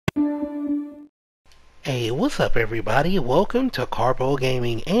Hey, what's up everybody? Welcome to Karpo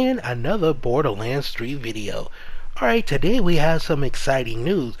Gaming and another Borderlands 3 video. Alright, today we have some exciting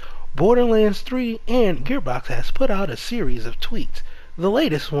news. Borderlands 3 and Gearbox has put out a series of tweets. The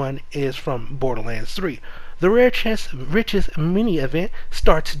latest one is from Borderlands 3. The Rare Chest Riches mini event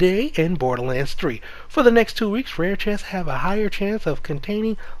starts today in Borderlands 3. For the next 2 weeks, Rare Chests have a higher chance of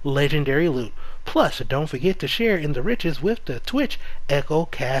containing legendary loot. Plus, don't forget to share in the riches with the Twitch Echo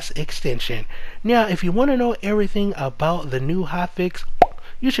Cast extension. Now, if you want to know everything about the new hotfix,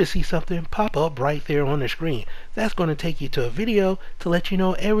 you should see something pop up right there on the screen. That's going to take you to a video to let you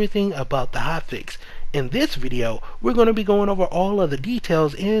know everything about the hotfix. In this video, we're going to be going over all of the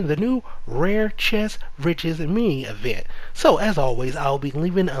details in the new Rare Chest Riches mini event. So, as always, I'll be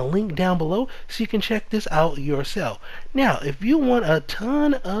leaving a link down below so you can check this out yourself. Now, if you want a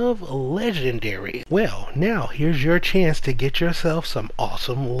ton of legendary, well, now here's your chance to get yourself some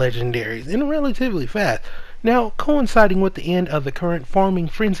awesome legendaries and relatively fast. Now, coinciding with the end of the current farming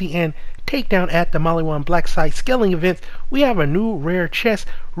frenzy and takedown at the Maliwan Black Site scaling events, we have a new Rare Chest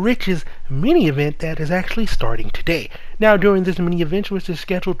Riches mini event that is actually starting today. Now, during this mini event, which is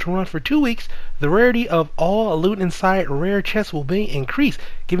scheduled to run for 2 weeks, the rarity of all loot inside rare chests will be increased,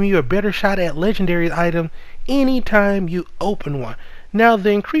 giving you a better shot at legendary items anytime you open one. Now, the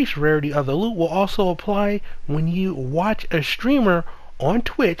increased rarity of the loot will also apply when you watch a streamer on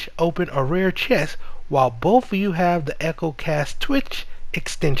Twitch open a rare chest while both of you have the Echo Cast Twitch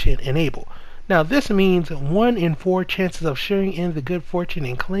extension enabled. Now, this means 1 in 4 chances of sharing in the good fortune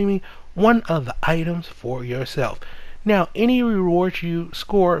and claiming one of the items for yourself. Now, any rewards you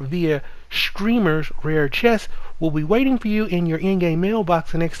score via streamers rare chests will be waiting for you in your in-game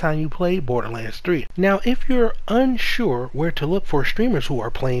mailbox the next time you play Borderlands 3. Now, if you're unsure where to look for streamers who are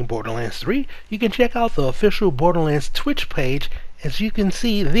playing Borderlands 3, you can check out the official Borderlands Twitch page. As you can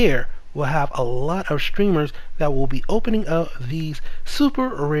see there, we'll have a lot of streamers that will be opening up these super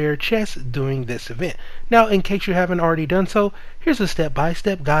rare chests during this event. Now, in case you haven't already done so, here's a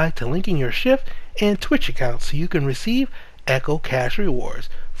step-by-step guide to linking your Shift and Twitch accounts so you can receive Echo Cash rewards.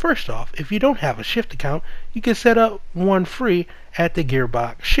 First off, if you don't have a Shift account, you can set up one free at the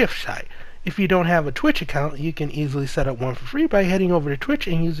Gearbox Shift site. If you don't have a Twitch account, you can easily set up one for free by heading over to Twitch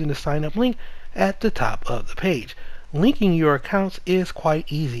and using the sign up link at the top of the page. Linking your accounts is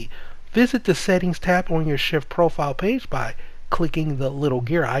quite easy. Visit the Settings tab on your Shift profile page by clicking the little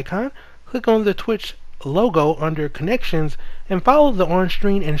gear icon. Click on the Twitch logo under Connections and follow the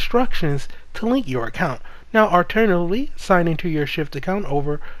on-screen instructions to link your account. Now, alternatively, sign into your Shift account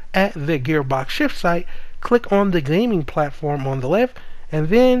over at the Gearbox Shift site. Click on the gaming platform on the left and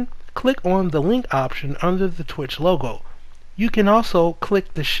then click on the link option under the Twitch logo. You can also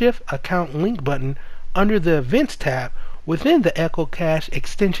click the Shift account link button under the Events tab within the Echo Cache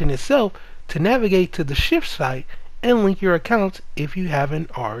extension itself to navigate to the Shift site and link your accounts if you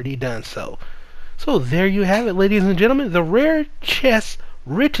haven't already done so. So there you have it, ladies and gentlemen. The Rare Chest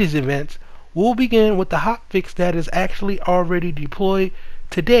Riches events will begin with the hotfix that is actually already deployed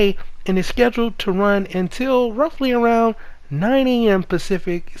today and is scheduled to run until roughly around 9 a.m.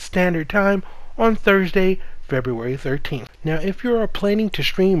 Pacific Standard Time on Thursday, February 13th. Now, if you are planning to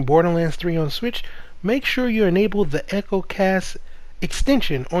stream Borderlands 3 on Switch, make sure you enable the Echo Cast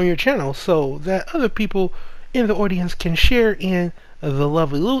extension on your channel so that other people in the audience can share in the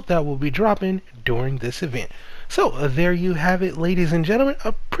lovely loot that will be dropping during this event. So there you have it, ladies and gentlemen,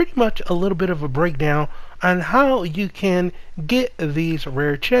 pretty much a little bit of a breakdown on how you can get these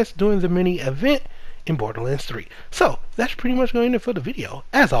rare chests during the mini event in Borderlands 3. So that's pretty much going to for the video.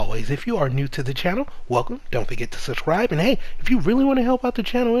 As always, if you are new to the channel, welcome. Don't forget to subscribe. And hey, if you really want to help out the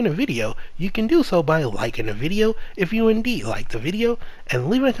channel in a video, you can do so by liking the video if you indeed like the video,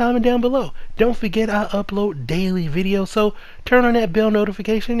 and leave a comment down below. Don't forget I upload daily videos, so turn on that bell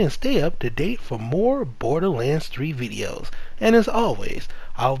notification and stay up to date for more Borderlands 3 videos. And as always,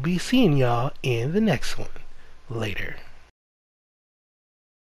 I'll be seeing y'all in the next one. Later.